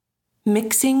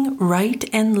Mixing Right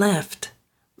and Left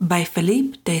by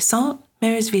Philippe de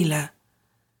Saint-Mérisville.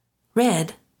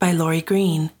 Read by Lori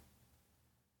Green.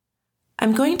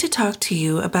 I'm going to talk to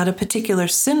you about a particular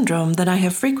syndrome that I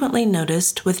have frequently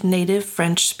noticed with native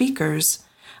French speakers.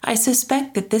 I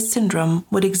suspect that this syndrome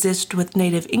would exist with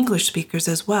native English speakers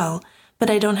as well, but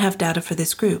I don't have data for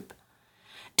this group.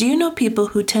 Do you know people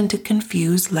who tend to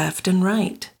confuse left and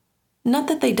right? Not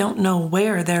that they don't know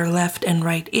where their left and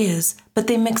right is, but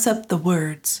they mix up the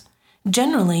words.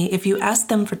 Generally, if you ask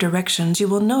them for directions, you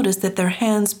will notice that their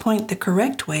hands point the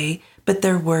correct way, but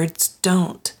their words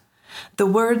don't. The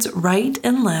words right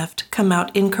and left come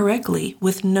out incorrectly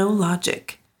with no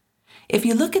logic. If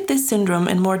you look at this syndrome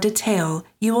in more detail,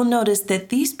 you will notice that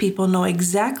these people know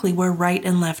exactly where right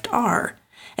and left are,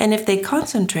 and if they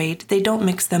concentrate, they don't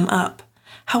mix them up.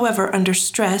 However, under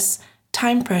stress,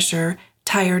 time pressure,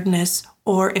 tiredness,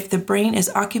 or if the brain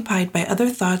is occupied by other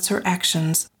thoughts or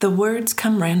actions, the words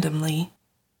come randomly.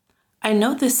 I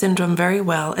know this syndrome very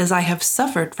well as I have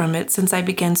suffered from it since I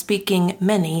began speaking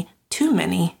too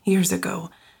many years ago.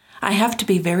 I have to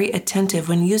be very attentive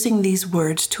when using these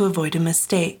words to avoid a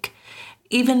mistake.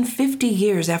 Even 50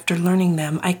 years after learning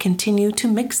them, I continue to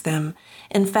mix them.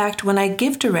 In fact, when I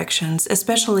give directions,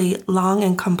 especially long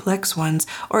and complex ones,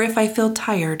 or if I feel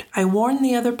tired, I warn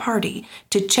the other party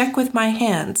to check with my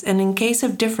hands and in case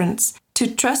of difference,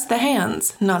 to trust the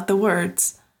hands, not the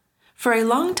words. For a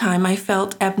long time, I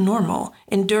felt abnormal,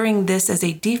 enduring this as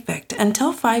a defect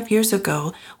until 5 years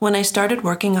ago when I started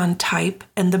working on type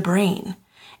and the brain.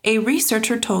 A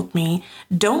researcher told me,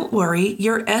 "Don't worry,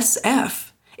 you're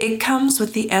SF. It comes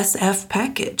with the SF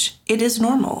package. It is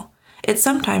normal. It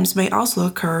sometimes may also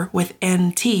occur with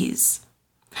NTs.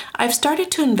 I've started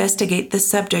to investigate this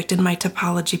subject in my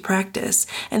typology practice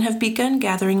and have begun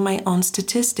gathering my own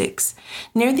statistics.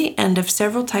 Near the end of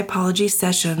several typology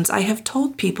sessions, I have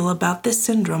told people about this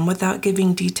syndrome without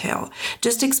giving detail,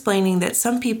 just explaining that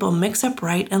some people mix up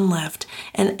right and left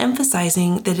and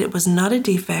emphasizing that it was not a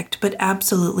defect but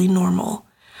absolutely normal.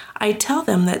 I tell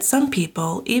them that some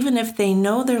people, even if they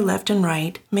know their left and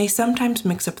right, may sometimes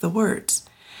mix up the words.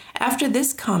 After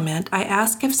this comment, I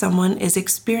ask if someone is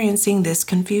experiencing this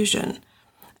confusion.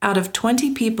 Out of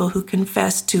 20 people who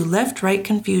confessed to left-right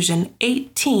confusion,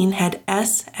 18 had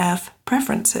SF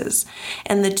preferences,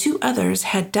 and the 2 others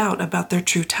had doubt about their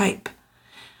true type.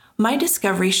 My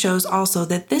discovery shows also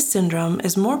that this syndrome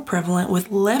is more prevalent with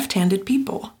left-handed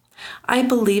people. I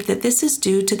believe that this is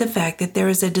due to the fact that there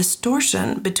is a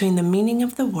distortion between the meaning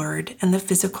of the word and the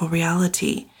physical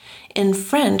reality. In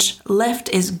French, left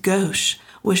is gauche,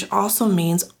 which also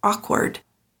means awkward.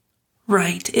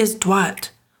 Right is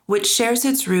droite, which shares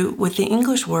its root with the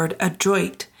English word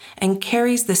adroit and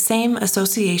carries the same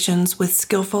associations with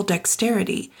skillful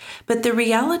dexterity. But the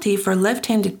reality for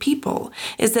left-handed people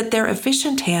is that their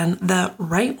efficient hand, the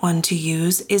right one to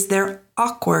use, is their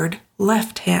awkward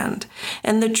left hand,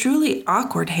 and the truly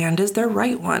awkward hand is their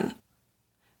right one.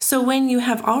 So when you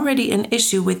have already an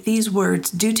issue with these words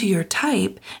due to your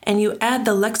type, and you add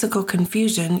the lexical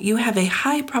confusion, you have a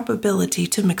high probability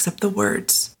to mix up the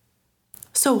words.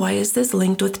 So why is this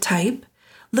linked with type?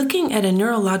 Looking at a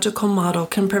neurological model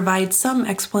can provide some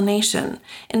explanation.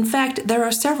 In fact, there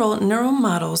are several neural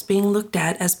models being looked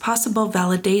at as possible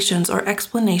validations or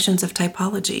explanations of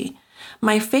typology.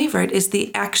 My favorite is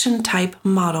the action type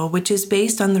model, which is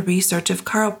based on the research of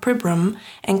Karl Pribram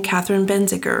and Catherine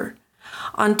Benziger.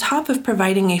 On top of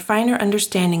providing a finer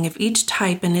understanding of each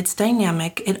type and its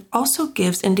dynamic, it also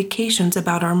gives indications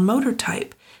about our motor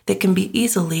type that can be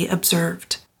easily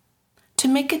observed. To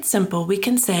make it simple, we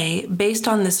can say, based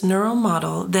on this neural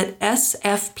model, that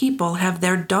SF people have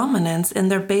their dominance in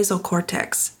their basal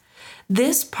cortex.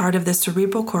 This part of the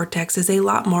cerebral cortex is a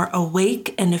lot more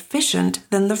awake and efficient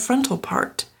than the frontal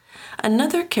part.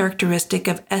 Another characteristic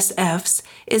of SFs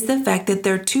is the fact that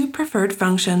their 2 preferred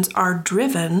functions are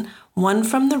driven, one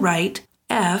from the right,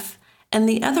 F, and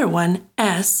the other one,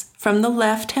 S, from the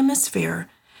left hemisphere.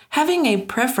 Having a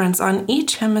preference on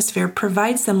each hemisphere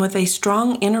provides them with a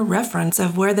strong inner reference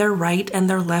of where their right and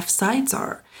their left sides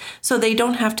are, so they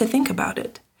don't have to think about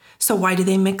it. So why do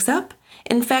they mix up?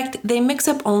 In fact, they mix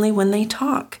up only when they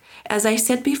talk. As I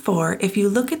said before, if you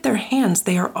look at their hands,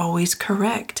 they are always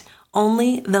correct.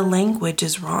 Only the language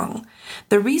is wrong.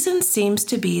 The reason seems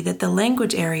to be that the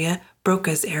language area,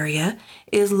 Broca's area,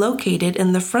 is located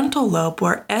in the frontal lobe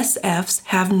where SFs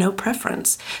have no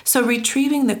preference, so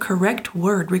retrieving the correct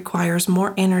word requires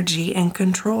more energy and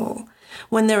control.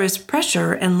 When there is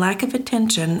pressure and lack of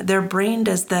attention, their brain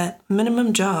does the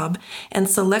minimum job and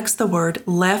selects the word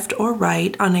left or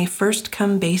right on a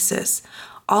first-come basis.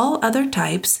 All other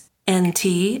types,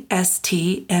 NT,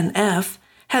 ST, and F,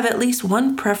 have at least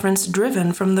one preference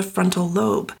driven from the frontal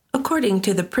lobe, according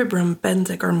to the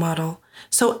Pribram-Benziger model,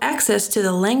 so access to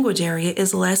the language area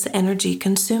is less energy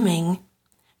consuming.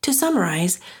 To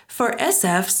summarize, for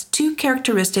SFs, two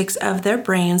characteristics of their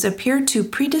brains appear to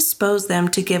predispose them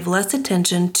to give less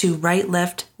attention to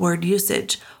right-left word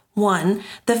usage. One,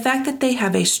 the fact that they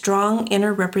have a strong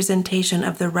inner representation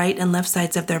of the right and left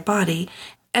sides of their body,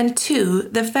 and two,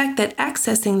 the fact that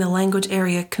accessing the language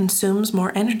area consumes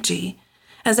more energy.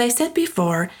 As I said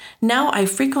before, now I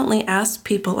frequently ask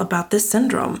people about this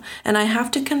syndrome, and I have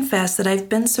to confess that I've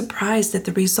been surprised at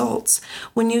the results.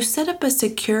 When you set up a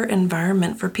secure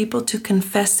environment for people to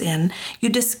confess in, you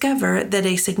discover that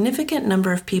a significant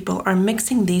number of people are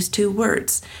mixing these two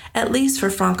words, at least for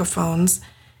francophones.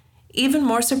 Even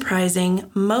more surprising,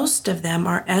 most of them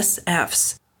are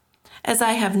SFs. As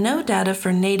I have no data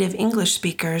for native English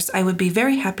speakers, I would be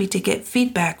very happy to get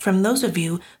feedback from those of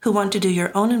you who want to do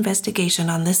your own investigation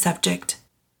on this subject.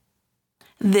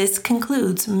 This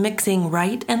concludes Mixing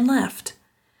Right and Left.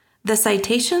 The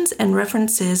citations and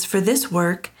references for this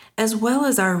work, as well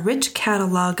as our rich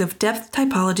catalog of depth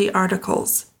typology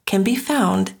articles, can be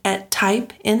found at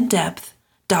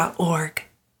typeindepth.org.